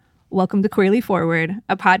Welcome to Queerly Forward,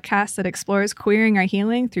 a podcast that explores queering our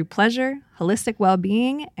healing through pleasure, holistic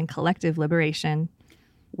well-being, and collective liberation.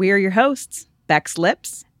 We are your hosts, Bex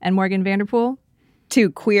Lips and Morgan Vanderpool, two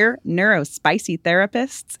queer neurospicy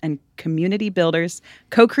therapists and community builders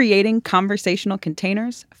co-creating conversational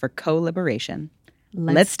containers for co-liberation.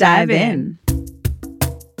 Let's dive in.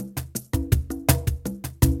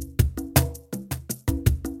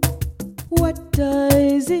 What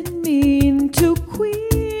does it mean to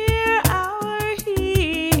queer our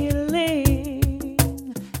healing?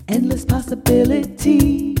 Endless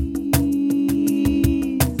possibilities.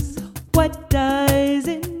 What does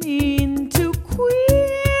it mean to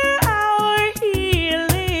queer our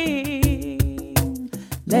healing?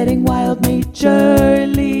 Letting wild nature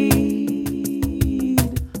lead.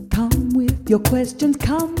 Come with your questions,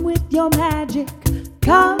 come with your magic.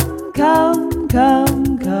 Come, come,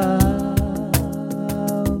 come, come.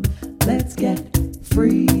 Let's get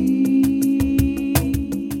free.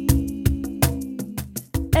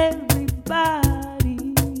 Everybody.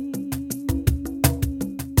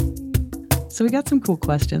 So we got some cool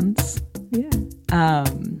questions. Yeah.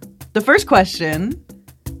 The first question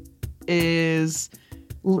is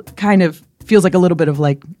kind of feels like a little bit of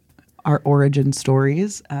like our origin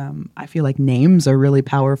stories. I feel like names are really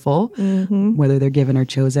powerful, whether they're given or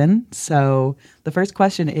chosen. So the first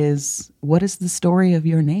question is, what is the story of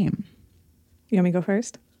your name? You want me to go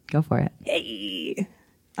first? Go for it. Hey!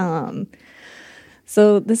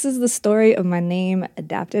 So this is the story of my name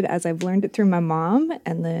adapted as I've learned it through my mom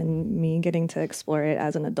and then me getting to explore it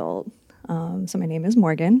as an adult. So my name is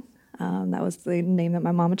Morgan. That was the name that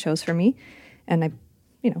my mama chose for me. And I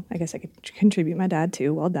guess I could contribute my dad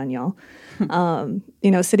too. Well done, y'all.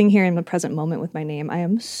 Sitting here in the present moment with my name, I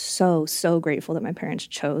am so, so grateful that my parents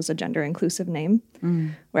chose a gender inclusive name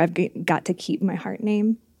where I've got to keep my heart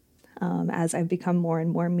name as I've become more and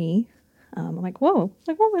more me. I'm like, whoa,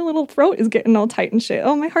 my little throat is getting all tight and shit.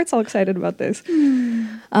 Oh, my heart's all excited about this.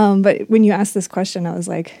 But when you asked this question, I was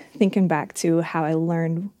like thinking back to how I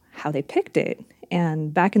learned how they picked it.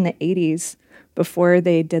 And back in the 80s, before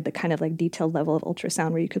they did the kind of like detailed level of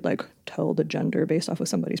ultrasound where you could like tell the gender based off of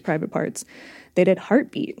somebody's private parts, they did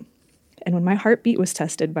heartbeat. And when my heartbeat was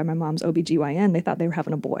tested by my mom's OBGYN, they thought they were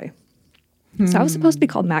having a boy. So I was supposed to be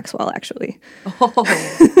called Maxwell, actually. Oh.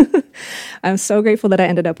 I'm so grateful that I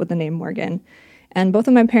ended up with the name Morgan. And both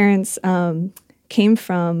of my parents came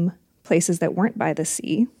from places that weren't by the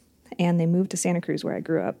sea, and they moved to Santa Cruz where I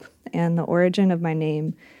grew up. And the origin of my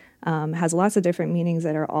name has lots of different meanings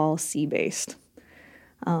that are all sea-based.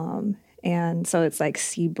 And so it's like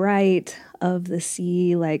sea bright, of the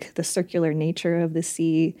sea, like the circular nature of the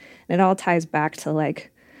sea. And it all ties back to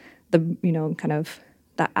like the, kind of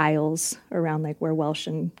the isles around like where Welsh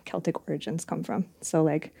and Celtic origins come from. So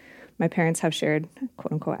like my parents have shared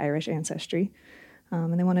quote unquote Irish ancestry.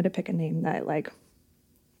 And they wanted to pick a name that like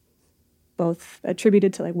both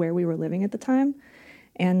attributed to like where we were living at the time.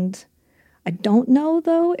 And I don't know,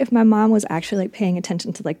 though, if my mom was actually like paying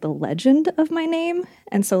attention to like the legend of my name.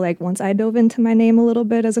 And so like once I dove into my name a little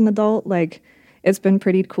bit as an adult, like it's been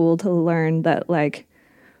pretty cool to learn that like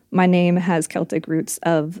my name has Celtic roots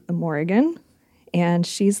of Morrigan, and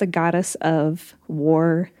she's the goddess of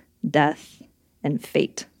war, death, and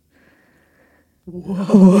fate.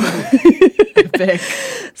 Whoa. Epic.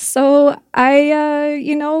 So I,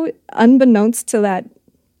 unbeknownst to that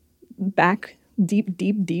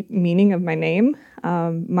deep meaning of my name,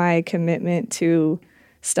 my commitment to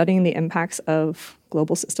studying the impacts of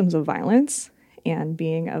global systems of violence and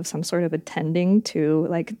being of some sort of attending to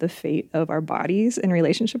like the fate of our bodies in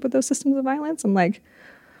relationship with those systems of violence. I'm like,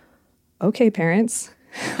 okay, parents.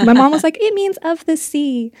 My mom was like, it means of the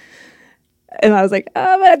sea. And I was like,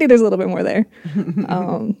 but I think there's a little bit more there.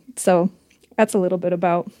 So that's a little bit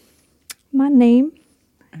about my name.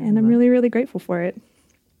 And I'm really, really grateful for it.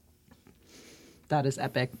 That is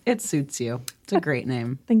epic. It suits you. It's a great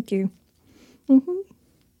name. Thank you. And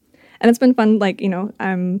it's been fun. Like,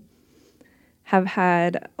 have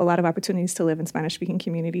had a lot of opportunities to live in Spanish-speaking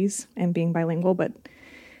communities and being bilingual. But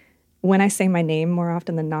when I say my name more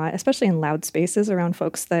often than not, especially in loud spaces around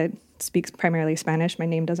folks that speak primarily Spanish, my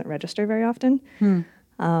name doesn't register very often.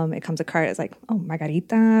 It comes across as like, oh,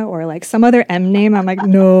 Margarita, or like some other M name. I'm like,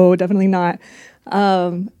 no, definitely not.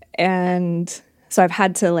 And so I've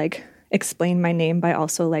had to like explain my name by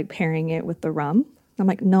also like pairing it with the rum. I'm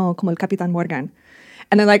like, no, como el Capitán Morgan.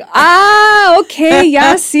 And they're like, okay,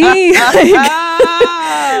 yeah, see.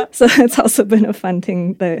 Like, so it's also been a fun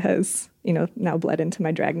thing that has, now bled into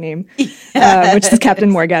my drag name, which is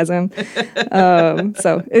Captain Morgasm.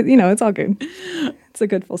 So, it's all good. It's a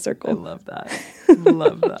good full circle. I love that.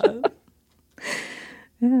 Love that.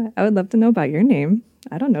 Yeah, I would love to know about your name.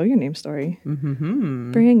 I don't know your name story.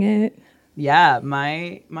 Mm-hmm. Bring it. Yeah,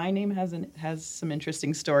 my name has some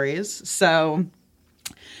interesting stories. So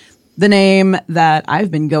the name that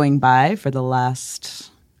I've been going by for the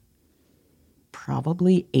last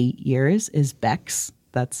probably 8 years is Bex.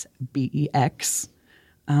 That's Bex.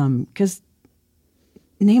 Because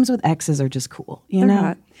names with X's are just cool, you They're know?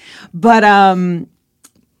 hot. But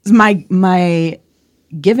my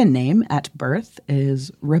given name at birth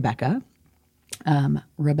is Rebecca.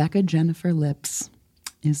 Rebecca Jennifer Lips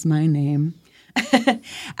is my name.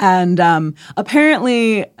 And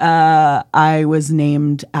apparently I was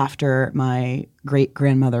named after my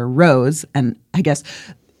great-grandmother Rose. And I guess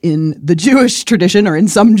in the Jewish tradition, or in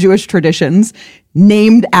some Jewish traditions,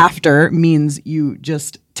 named after means you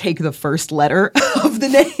just take the first letter of the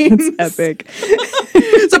name. It's epic.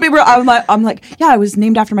 So people, I'm like, yeah, I was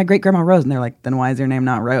named after my great-grandma Rose. And they're like, then why is your name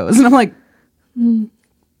not Rose? And I'm like,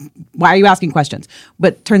 why are you asking questions?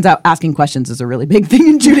 But turns out asking questions is a really big thing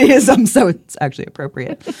in Judaism, so it's actually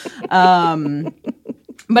appropriate. But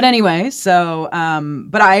anyway, so,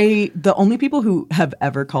 the only people who have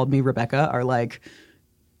ever called me Rebecca are like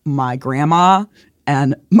my grandma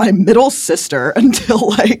and my middle sister until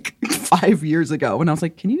like 5 years ago. And I was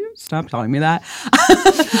like, can you stop calling me that?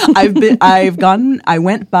 I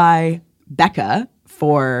went by Becca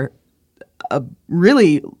for a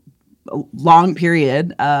really long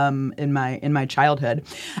period in my childhood.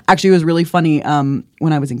 Actually, it was really funny.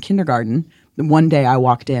 When I was in kindergarten, one day I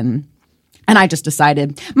walked in and I just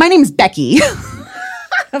decided, my name's Becky.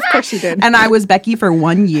 Of course you did. And I was Becky for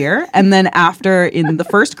 1 year. And then after, in the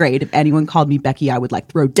first grade, if anyone called me Becky, I would like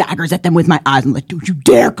throw daggers at them with my eyes and like, don't you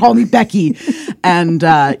dare call me Becky. And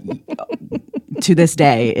to this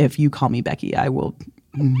day, if you call me Becky, I will...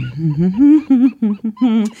 I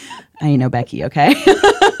ain't no Becky, okay?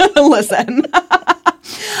 Listen.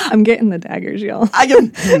 I'm getting the daggers, y'all.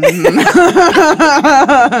 I'm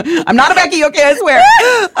not a Becky, okay, I swear.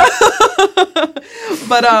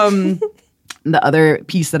 But the other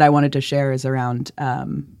piece that I wanted to share is around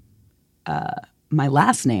my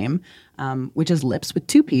last name, which is Lips with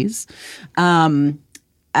 2 P's. And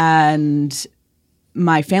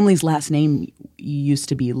my family's last name used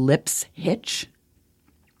to be Lips Hitch.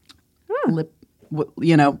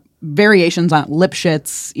 Variations on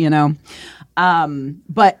Lipschitz,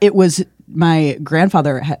 but it was my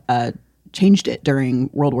grandfather changed it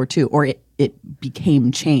during World War II, or it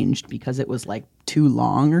became changed because it was like too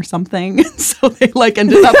long or something. So they like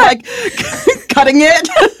ended up like cutting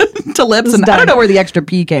it to lips. And I don't know where the extra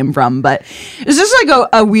P came from, but it's just like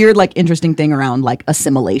a weird, like interesting thing around like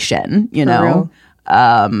assimilation,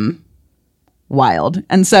 wild.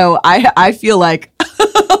 And so I feel like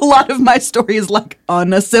a lot of my story is like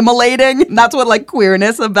unassimilating. And that's what like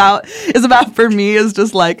queerness is about for me, is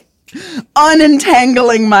just like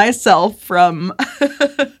unentangling myself from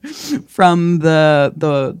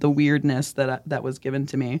the weirdness that was given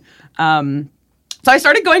to me. So I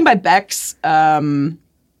started going by Bex around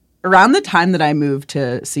the time that I moved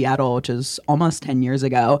to Seattle, which is almost 10 years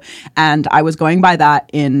ago. And I was going by that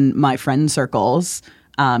in my friend circles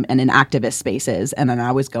and in activist spaces. And then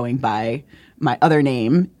I was going by my other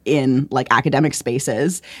name in like academic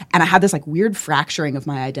spaces. And I had this like weird fracturing of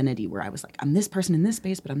my identity where I was like, I'm this person in this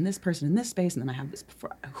space, but I'm this person in this space. And then I have this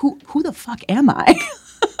before. Who the fuck am I?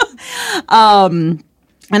 And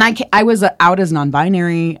I was out as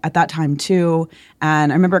non-binary at that time too.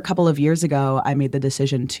 And I remember a couple of years ago, I made the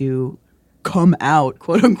decision to come out,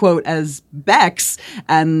 quote unquote, as Bex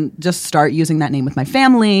and just start using that name with my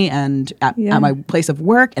family and at my place of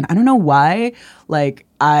work. And I don't know why, like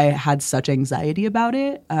I had such anxiety about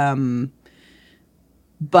it.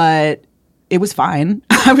 But it was fine.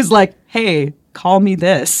 I was like, hey, call me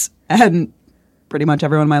this. And pretty much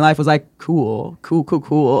everyone in my life was like, cool.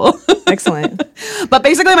 Excellent. But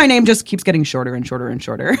basically my name just keeps getting shorter and shorter and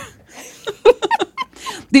shorter.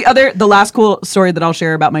 The last cool story that I'll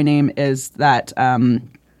share about my name is that I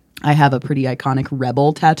have a pretty iconic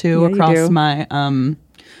rebel tattoo across my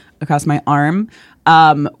arm,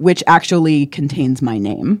 which actually contains my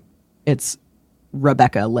name. It's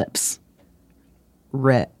Rebecca Lips.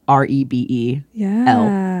 Rebel.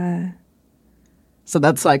 Yeah. So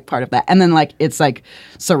that's like part of that. And then like it's like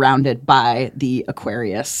surrounded by the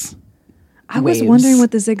Aquarius I waves. was wondering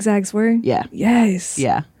what the zigzags were. Yeah. Yes.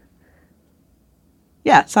 Yeah.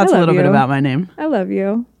 Yeah, so that's a little bit about my name. I love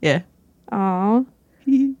you. Yeah. Aw.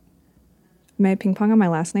 May I ping pong on my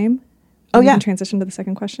last name? Oh, yeah. Transition to the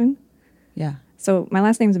second question. Yeah. So my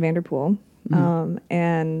last name is Vanderpool.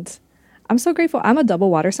 And I'm so grateful. I'm a double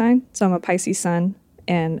water sign. So I'm a Pisces sun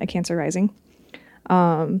and a Cancer rising.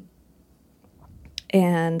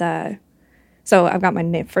 And so I've got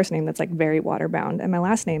my first name that's like very water bound, and my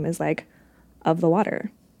last name is like of the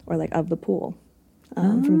water or like of the pool,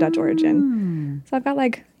 from Dutch origin. So I've got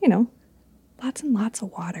like, lots and lots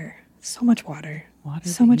of water, so much water,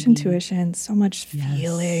 so much intuition, so much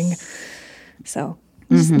feeling. So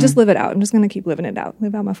just live it out. I'm just going to keep living it out.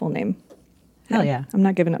 Live out my full name. Hell yeah. I'm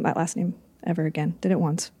not giving up my last name ever again. Did it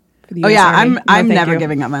once. For the Oh US yeah, Army. I'm No, never thank you.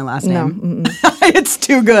 giving up my last name. No, It's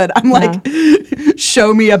too good. I'm like,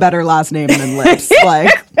 show me a better last name than Lips. Like,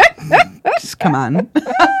 just come on.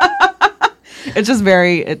 It's just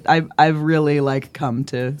I've really like come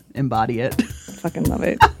to embody it. fucking love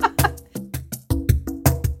it.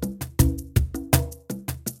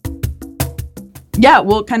 Yeah,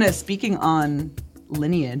 well, kind of speaking on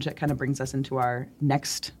lineage, that kind of brings us into our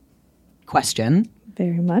next question,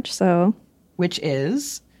 Very much so. which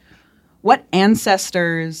is, what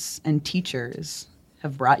ancestors and teachers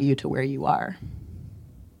have brought you to where you are?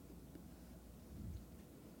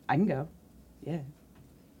 I can go. Yeah.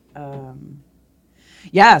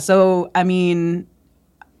 Yeah, so, I mean,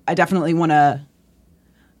 I definitely want to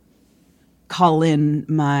call in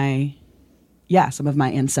some of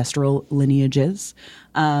my ancestral lineages.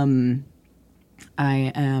 I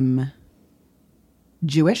am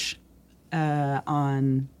Jewish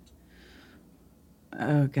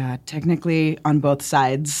technically on both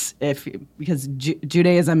sides, because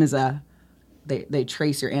Judaism is they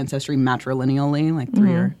trace your ancestry matrilineally, like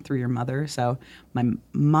through your mother. So my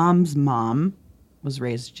mom's mom was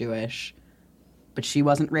raised Jewish, but she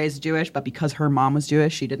wasn't raised Jewish. But because her mom was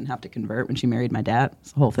Jewish, she didn't have to convert when she married my dad.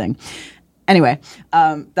 It's the whole thing. Anyway,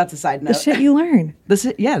 that's a side note. The shit you learn. The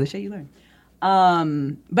shit you learn.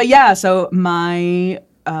 But yeah, so my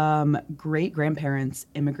great grandparents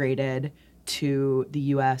immigrated to the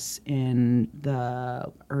U.S. in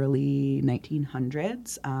the early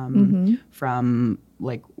 1900s from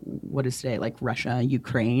like what is today like Russia,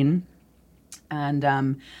 Ukraine, and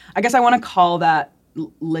I guess I want to call that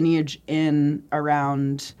lineage in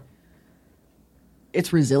around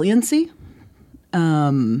its resiliency.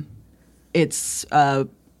 It's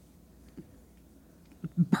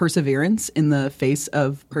perseverance in the face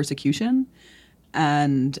of persecution.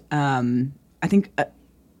 And I think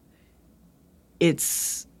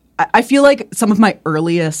I feel like some of my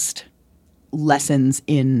earliest lessons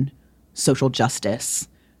in social justice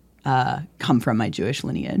come from my Jewish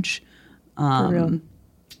lineage. For real.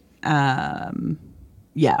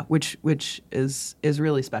 Yeah, which is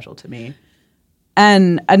really special to me.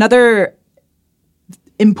 And another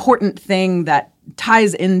important thing that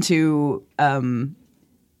ties into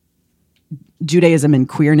Judaism and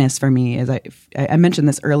queerness for me, as I mentioned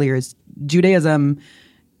this earlier, is Judaism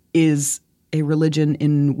is a religion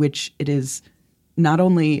in which it is not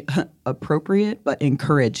only appropriate but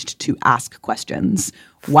encouraged to ask questions.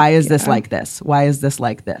 Why is this like this? Why is this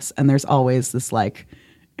like this? And there's always this like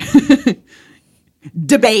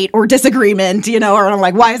debate or disagreement, or I'm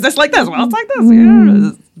like, why is this like this? Well, it's like this.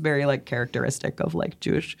 It's very like characteristic of like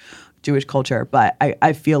Jewish culture. But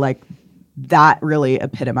I feel like that really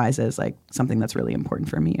epitomizes like something that's really important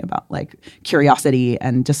for me about like curiosity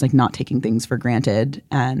and just like not taking things for granted,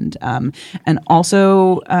 and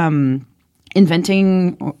also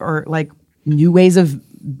inventing or like new ways of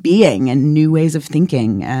being and new ways of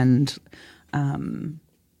thinking, and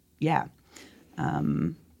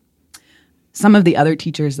some of the other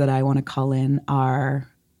teachers that I want to call in are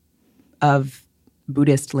of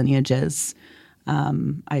Buddhist lineages.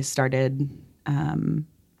 I started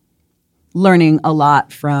learning a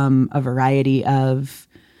lot from a variety of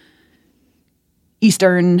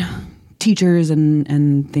Eastern teachers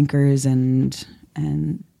and thinkers and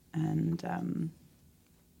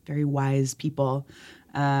very wise people.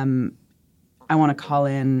 I want to call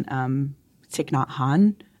in Thich Nhat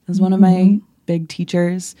Hanh as one of my big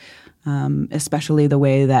teachers, especially the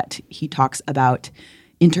way that he talks about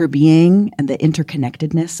interbeing and the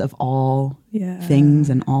interconnectedness of all things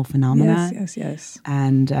and all phenomena. Yes.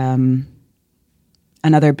 And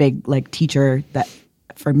another big like teacher that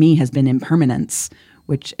for me has been impermanence,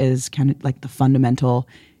 which is kind of like the fundamental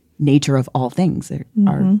nature of all things.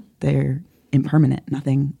 They're impermanent.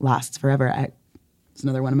 Nothing lasts forever. It's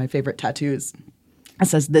another one of my favorite tattoos. It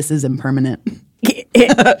says, "This is impermanent." Which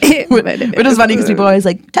is funny because people are always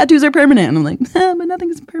like, tattoos are permanent. And I'm like, but nothing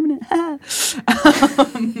is permanent.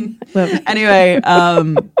 Anyway,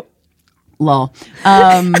 lol.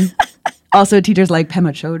 Also teachers like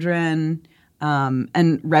Pema Chodron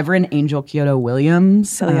and Reverend Angel Kyoto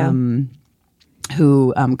Williams,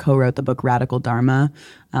 who co-wrote the book Radical Dharma,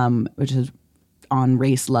 which is on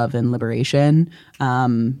race, love, and liberation.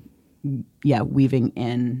 Weaving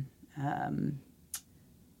in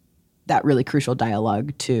that really crucial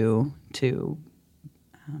dialogue to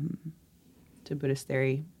Buddhist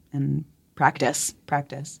theory and practice.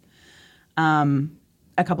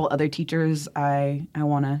 A couple other teachers I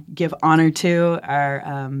want to give honor to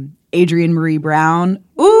are Adrienne Marie Brown.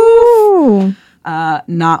 Ooh!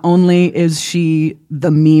 Not only is she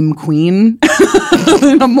the meme queen,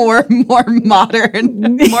 a more modern,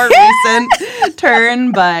 more recent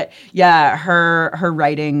turn, but yeah, her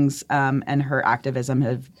writings and her activism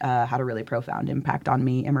have had a really profound impact on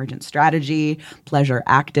me. Emergent strategy, pleasure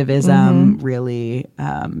activism, really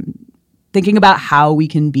thinking about how we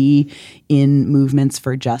can be in movements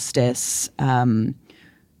for justice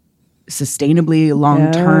sustainably,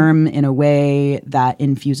 long-term, in a way that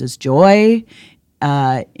infuses joy,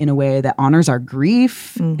 in a way that honors our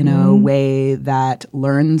grief, in a way that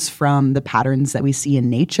learns from the patterns that we see in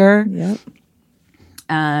nature. Yep.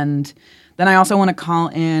 And then I also want to call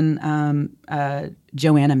in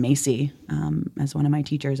Joanna Macy as one of my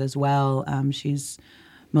teachers as well. She's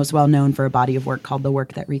most well known for a body of work called The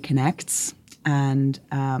Work That Reconnects. And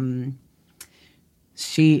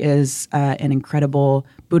she is an incredible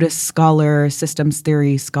Buddhist scholar, systems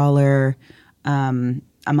theory scholar,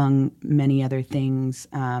 among many other things,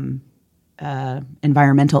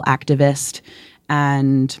 environmental activist.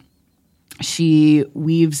 And she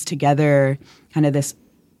weaves together kind of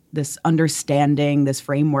this understanding, this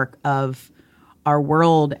framework of our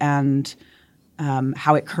world and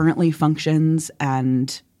how it currently functions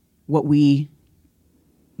and what we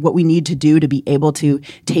need to do to be able to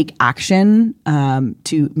take action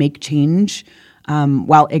to make change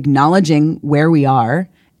while acknowledging where we are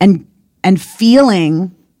and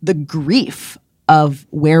feeling the grief of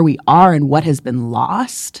where we are and what has been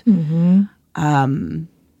lost.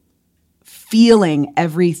 Feeling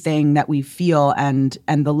everything that we feel and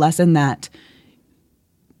the lesson that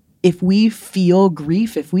if we feel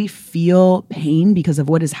grief, if we feel pain because of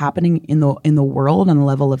what is happening in the world on the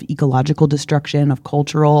level of ecological destruction, of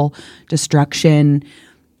cultural destruction,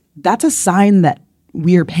 that's a sign that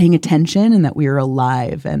we are paying attention and that we are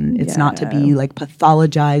alive. And it's not to be like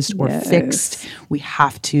pathologized or fixed. We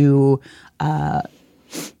have to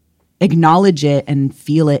acknowledge it and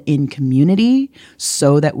feel it in community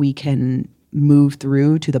so that we can move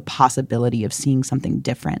through to the possibility of seeing something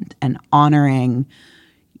different and honoring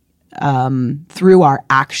through our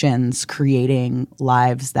actions, creating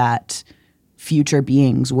lives that future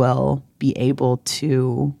beings will be able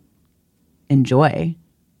to enjoy.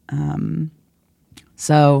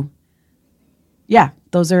 So, yeah,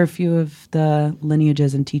 those are a few of the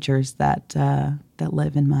lineages and teachers that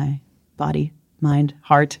live in my body, mind,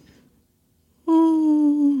 heart.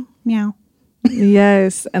 Meow.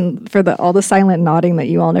 Yes, and for all the silent nodding that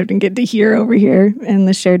you all didn't get to hear over here, and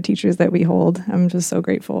the shared teachers that we hold, I'm just so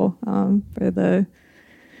grateful for the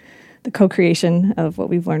co-creation of what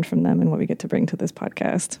we've learned from them and what we get to bring to this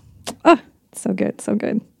podcast. Oh, so good, so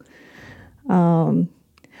good.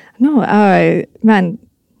 Man,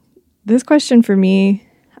 this question for me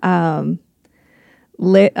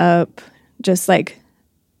lit up just like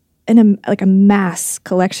a mass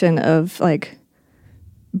collection of like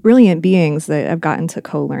brilliant beings that I've gotten to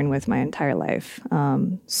co-learn with my entire life.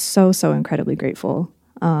 So incredibly grateful.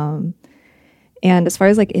 And as far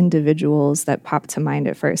as like individuals that pop to mind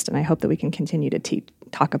at first, and I hope that we can continue to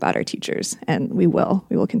talk about our teachers, and we will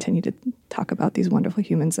continue to talk about these wonderful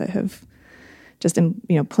humans that have just,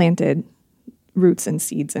 planted roots and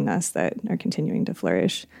seeds in us that are continuing to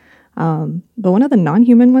flourish. But one of the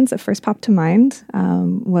non-human ones that first popped to mind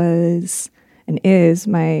was and is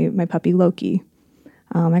my puppy Loki.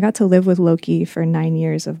 I got to live with Loki for 9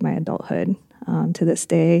 years of my adulthood. To this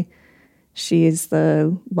day, she is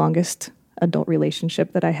the longest adult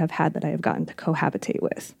relationship that I have had that I have gotten to cohabitate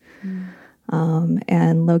with.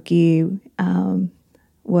 And Loki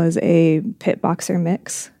was a pit boxer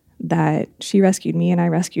mix that she rescued me and I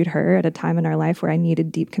rescued her at a time in our life where I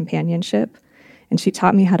needed deep companionship. And she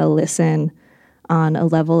taught me how to listen on a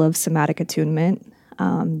level of somatic attunement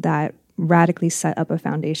that radically set up a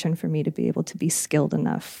foundation for me to be able to be skilled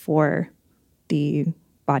enough for the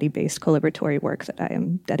body-based collaboratory work that I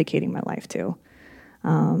am dedicating my life to.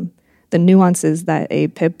 The nuances that a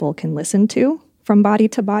pit bull can listen to from body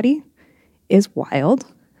to body is wild,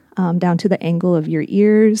 down to the angle of your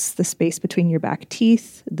ears, the space between your back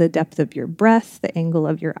teeth, the depth of your breath, the angle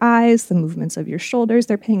of your eyes, the movements of your shoulders.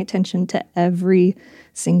 They're paying attention to every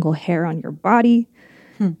single hair on your body,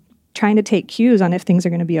 trying to take cues on if things are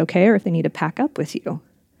going to be okay or if they need to pack up with you.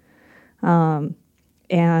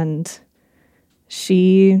 And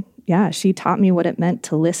she taught me what it meant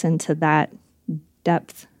to listen to that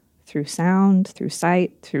depth through sound, through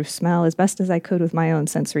sight, through smell, as best as I could with my own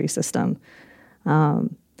sensory system, to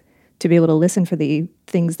be able to listen for the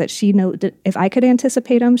things that she knew. If I could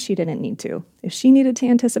anticipate them, she didn't need to. If she needed to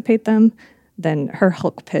anticipate them, then her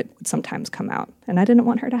Hulk pit would sometimes come out. And I didn't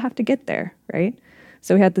want her to have to get there, right?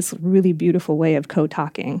 So we had this really beautiful way of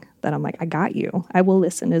co-talking that I'm like, I got you. I will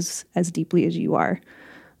listen as deeply as you are,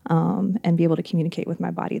 and be able to communicate with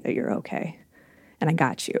my body that you're okay. And I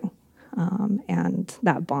got you. And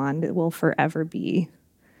that bond, it will forever be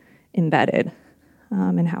embedded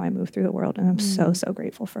in how I move through the world. And I'm so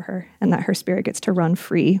grateful for her, and that her spirit gets to run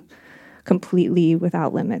free completely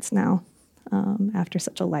without limits now, after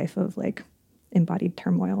such a life of like embodied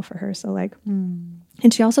turmoil for her. So like,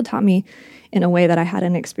 and she also taught me in a way that I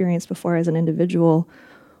hadn't experienced before as an individual,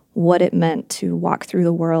 what it meant to walk through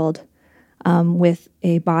the world with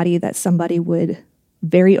a body that somebody would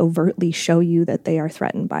very overtly show you that they are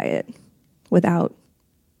threatened by it without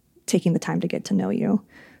taking the time to get to know you.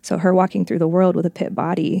 So her walking through the world with a pit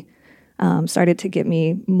body started to get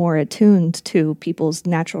me more attuned to people's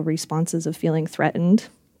natural responses of feeling threatened,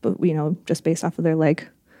 but, you know, just based off of their like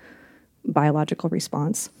biological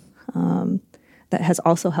response. That has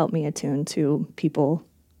also helped me attune to people's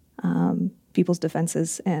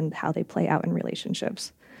defenses and how they play out in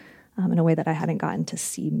relationships in a way that I hadn't gotten to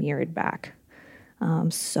see mirrored back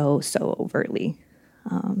so overtly.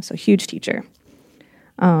 So huge teacher.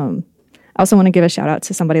 I also want to give a shout out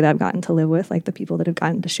to somebody that I've gotten to live with, like the people that have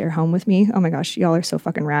gotten to share home with me. Oh my gosh, y'all are so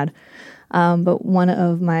fucking rad. But one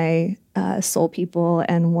of my soul people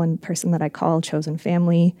and one person that I call chosen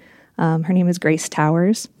family, her name is Grace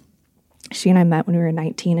Towers. She and I met when we were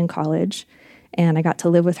 19 in college, and I got to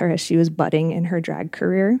live with her as she was budding in her drag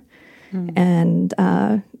career. And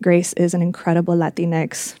Grace is an incredible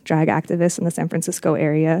Latinx drag activist in the San Francisco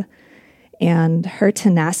area. And her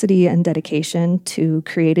tenacity and dedication to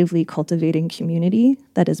creatively cultivating community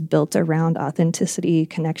that is built around authenticity,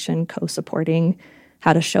 connection, co-supporting,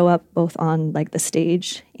 how to show up both on like the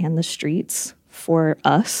stage and the streets for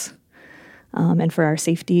us, and for our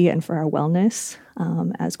safety and for our wellness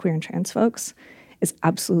as queer and trans folks is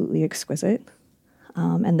absolutely exquisite.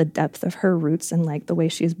 And the depth of her roots and like the way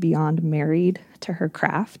she is beyond married to her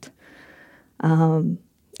craft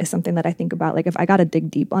is something that I think about. Like if I got to dig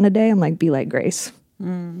deep on a day, I'm like, be like Grace.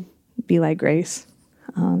 Be like Grace.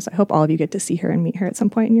 So I hope all of you get to see her and meet her at some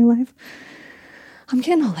point in your life. I'm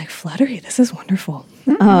getting all like fluttery. This is wonderful.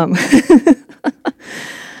 And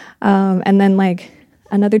then like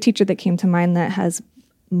another teacher that came to mind that has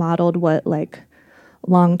modeled what like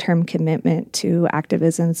long-term commitment to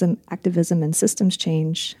activism and systems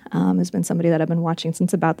change has been somebody that I've been watching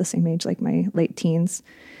since about the same age, like my late teens,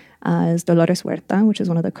 is Dolores Huerta, which is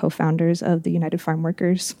one of the co-founders of the United Farm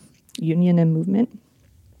Workers Union and Movement.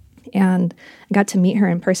 And I got to meet her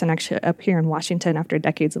in person actually up here in Washington after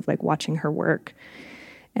decades of like watching her work.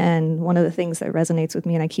 And one of the things that resonates with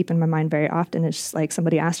me and I keep in my mind very often is just like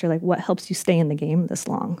somebody asked her, like, what helps you stay in the game this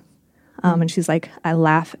long? And she's like, I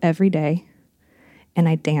laugh every day and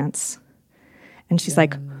I dance. And she's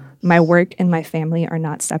like, my work and my family are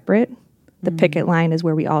not separate. The picket line is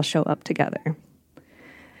where we all show up together.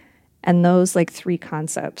 And those like three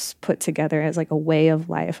concepts put together as like a way of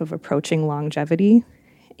life of approaching longevity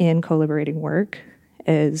in co-liberating work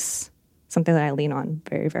is something that I lean on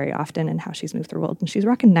very, very often in how she's moved through the world. And she's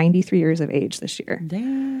rocking 93 years of age this year.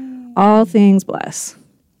 Dang. All things bless.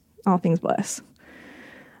 All things bless.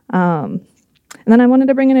 And then I wanted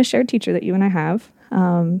to bring in a shared teacher that you and I have,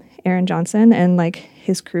 Aaron Johnson, and like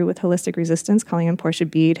his crew with Holistic Resistance, calling him Portia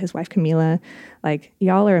Bede, his wife Camila. Like,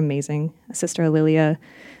 y'all are amazing. Sister Lilia.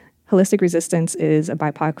 Holistic Resistance is a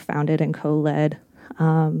BIPOC founded and co-led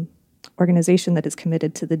organization that is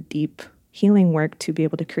committed to the deep healing work to be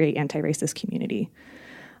able to create anti-racist community.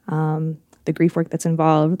 The grief work that's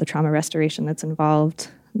involved, the trauma restoration that's involved,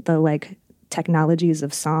 the like technologies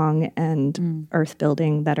of song and earth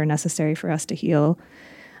building that are necessary for us to heal.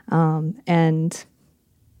 And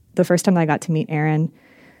the first time I got to meet Aaron,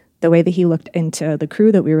 the way that he looked into the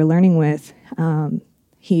crew that we were learning with,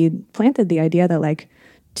 he planted the idea that like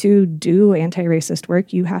to do anti-racist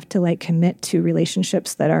work, you have to like commit to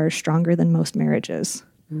relationships that are stronger than most marriages.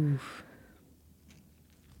 Oof.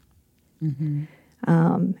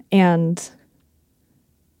 And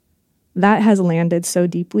that has landed so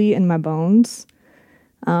deeply in my bones.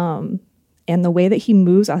 And the way that he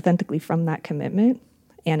moves authentically from that commitment,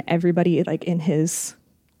 and everybody like in his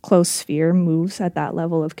close sphere moves at that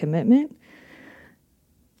level of commitment.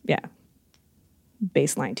 Yeah.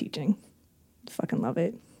 Baseline teaching. Fucking love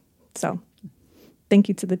it. So thank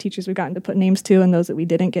you to the teachers we've gotten to put names to and those that we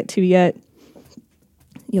didn't get to yet.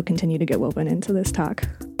 You'll continue to get woven into this talk.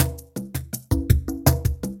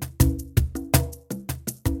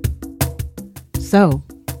 So,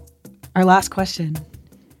 our last question.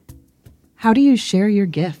 How do you share your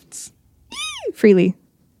gifts? Freely.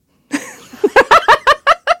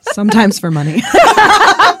 Sometimes for money.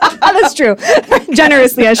 That's true.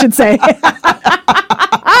 Generously, I should say.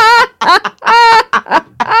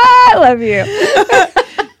 I love you.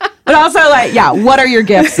 But also, like, yeah, what are your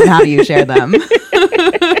gifts and how do you share them?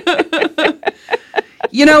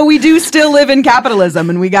 You know, we do still live in capitalism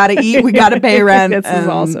and we got to eat, we got to pay rent. This is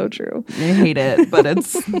also true. I hate it, but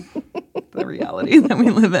it's the reality that we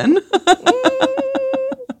live in.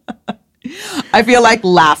 I feel like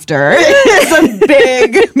laughter is a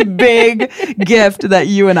big, big gift that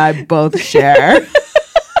you and I both share.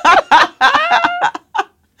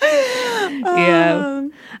 Yeah.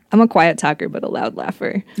 I'm a quiet talker, but a loud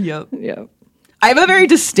laugher. Yep. Yeah. I have a very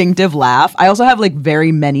distinctive laugh. I also have like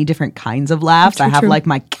very many different kinds of laughs. True, I have true. like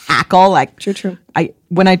my cackle, like True.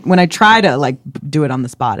 When I try to like do it on the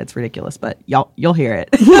spot, it's ridiculous, but you'll hear it.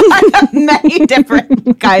 I have many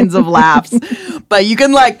different kinds of laughs. But you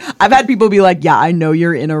can like, I've had people be like, yeah, I know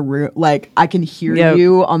you're in a room, like I can hear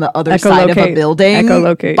you on the other side of a building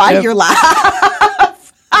Echolocate. by your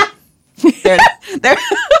laugh. there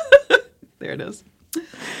it is.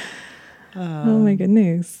 Oh my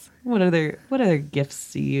goodness. What other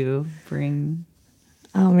gifts do you bring?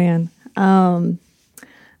 Oh man. I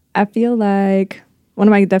feel like one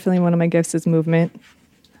of my gifts is movement.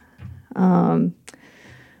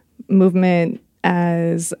 Movement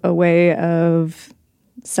as a way of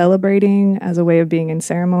celebrating, as a way of being in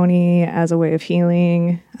ceremony, as a way of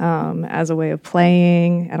healing, as a way of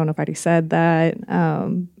playing. I don't know if I already said that.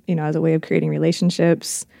 As a way of creating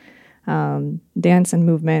relationships. Dance and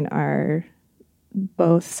movement are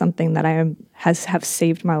both something that have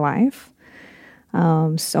saved my life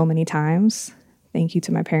so many times. Thank you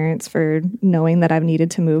to my parents for knowing that I've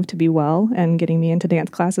needed to move to be well and getting me into dance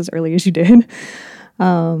class as early as you did.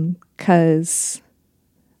 Because,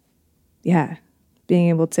 being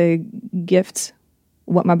able to gift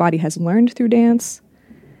what my body has learned through dance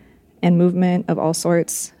and movement of all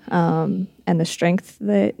sorts, and the strength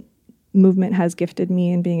that movement has gifted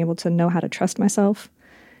me in being able to know how to trust myself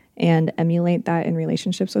and emulate that in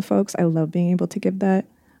relationships with folks. I love being able to give that.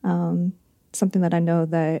 Something that I know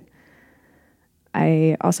that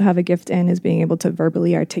I also have a gift in is being able to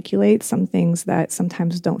verbally articulate some things that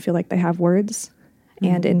sometimes don't feel like they have words.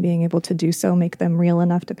 Mm-hmm. And in being able to do so, make them real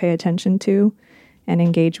enough to pay attention to and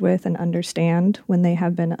engage with and understand when they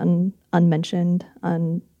have been unmentioned,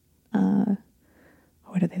 what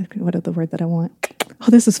are the word that I want? Oh,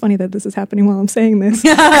 this is funny that this is happening while I'm saying this.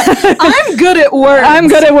 I'm good at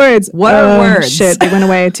words. What are words? Shit, they went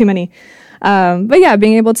away. Too many. But yeah,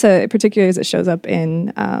 being able to, particularly as it shows up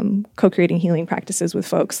in co-creating healing practices with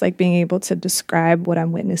folks, like being able to describe what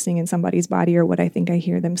I'm witnessing in somebody's body or what I think I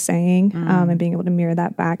hear them saying, and being able to mirror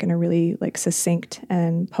that back in a really like succinct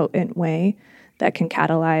and potent way that can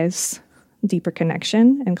catalyze deeper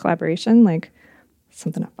connection and collaboration, like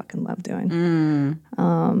something I fucking love doing.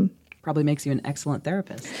 Probably makes you an excellent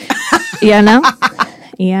therapist. Yeah, no.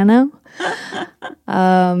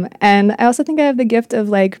 And I also think I have the gift of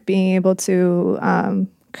like being able to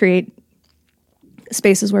create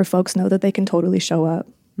spaces where folks know that they can totally show up.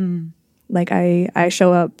 Like I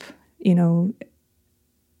show up,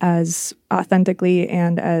 as authentically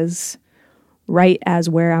and as right as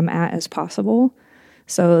where I'm at as possible,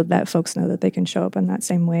 so that folks know that they can show up in that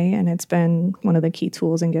same way. And it's been one of the key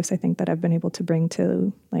tools and gifts I think that I've been able to bring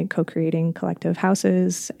to like co-creating collective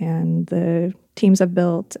houses and the teams I've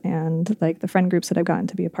built and like the friend groups that I've gotten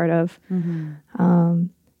to be a part of.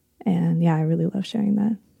 And yeah, I really love sharing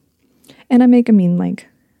that. And I make a mean like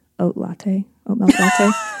oat milk latte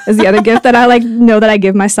is the other gift that I like know that I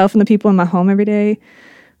give myself and the people in my home every day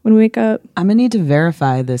when we wake up. I'm gonna need to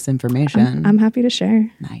verify this information. I'm happy to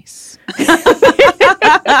share. Nice.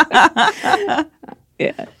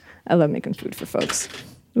 Yeah, I love making food for folks.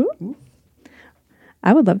 Ooh.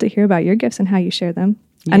 I would love to hear about your gifts and how you share them.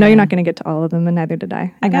 Yeah. I know you're not going to get to all of them, and neither did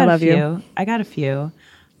I. I love you. I got a few.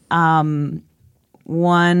 One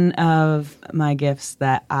of my gifts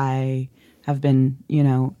that I have been,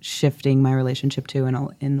 shifting my relationship to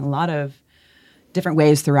in a lot of different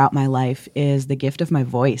ways throughout my life is the gift of my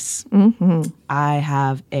voice. Mm-hmm. I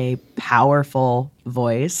have a powerful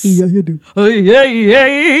voice. Yeah, you do. Oh, yeah.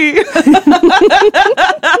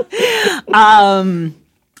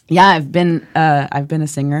 I've been a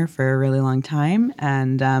singer for a really long time,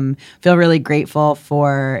 and feel really grateful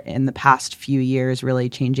for in the past few years really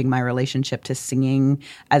changing my relationship to singing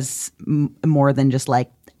as more than just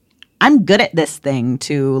like I'm good at this thing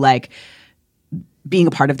to like being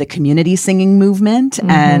a part of the community singing movement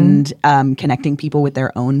and connecting people with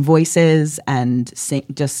their own voices and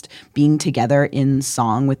just being together in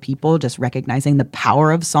song with people, just recognizing the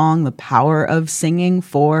power of song, the power of singing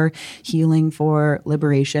for healing, for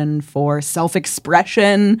liberation, for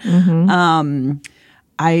self-expression.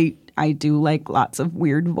 I do like lots of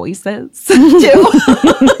weird voices too.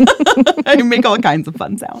 I make all kinds of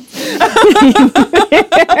fun sounds.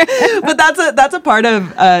 But that's a part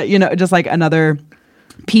of just like another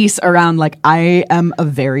piece around like I am a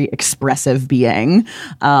very expressive being.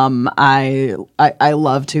 I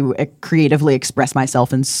love to creatively express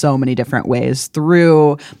myself in so many different ways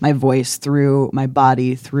through my voice, through my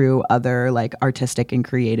body, through other like artistic and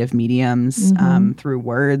creative mediums, through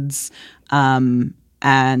words.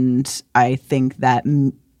 And I think that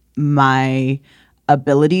my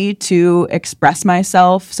ability to express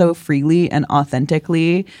myself so freely and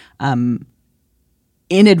authentically,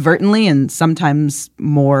 inadvertently and sometimes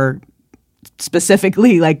more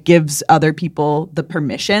specifically, like gives other people the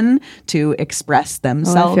permission to express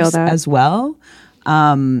themselves as well.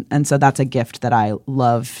 And so that's a gift that I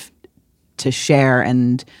love to share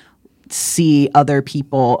and see other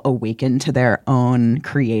people awaken to their own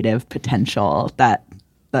creative potential. That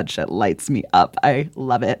shit lights me up. I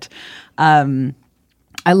love it. I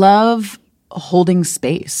love holding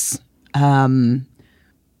space,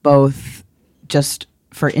 both just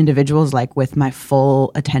for individuals, like with my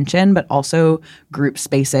full attention, but also group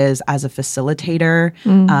spaces as a facilitator,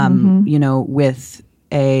 with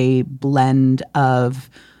a blend of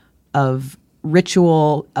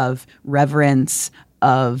ritual, of reverence,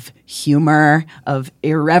 of humor, of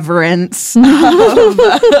irreverence, of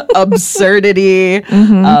absurdity,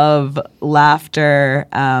 of laughter,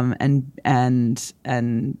 and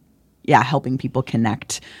helping people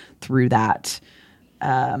connect through that.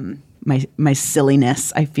 My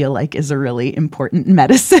silliness, I feel like, is a really important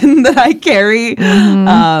medicine that I carry.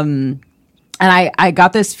 And I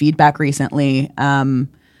got this feedback recently.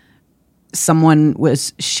 Someone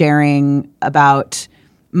was sharing about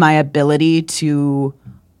my ability to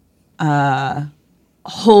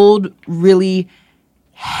hold really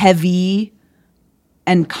heavy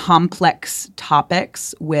and complex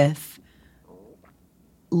topics with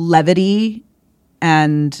levity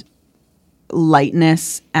and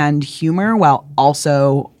lightness and humor while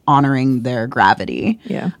also honoring their gravity.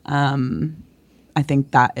 Yeah. I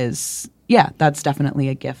think that's definitely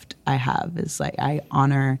a gift I have, is like I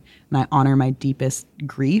honor my deepest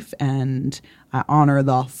grief, and I honor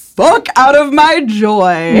the fuck out of my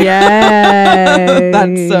joy. Yay.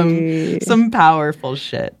 That's some powerful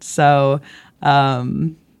shit. So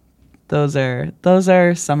those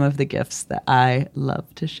are some of the gifts that I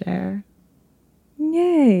love to share.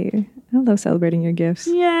 Yay. I love celebrating your gifts.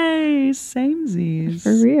 Yay. Samesies.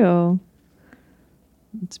 For real.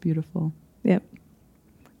 It's beautiful. Yep.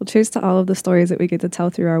 Well, cheers to all of the stories that we get to tell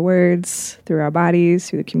through our words, through our bodies,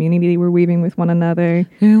 through the community we're weaving with one another.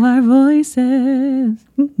 Through our voices.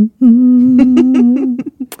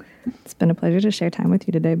 It's been a pleasure to share time with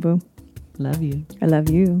you today, boo. Love you. I love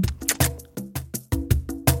you.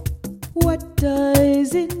 What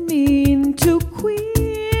does it mean to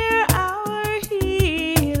queer our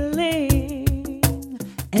healing?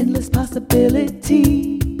 Endless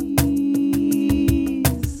possibilities.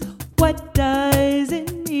 What does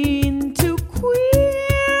it mean to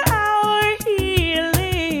queer our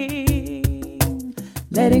healing?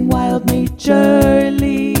 Letting wild nature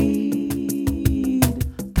lead.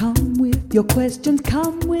 Come with your questions,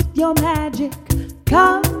 come with your magic.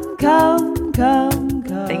 Come.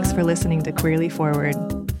 Thanks for listening to Queerly Forward.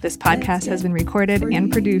 This podcast has been recorded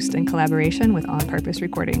and produced in collaboration with On Purpose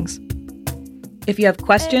Recordings. If you have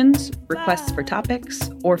questions, requests for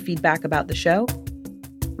topics, or feedback about the show,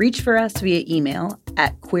 reach for us via email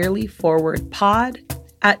at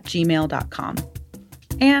queerlyforwardpod@gmail.com.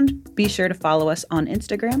 And be sure to follow us on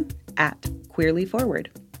Instagram @queerlyforward.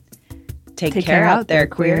 Take care out there,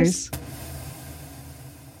 queers.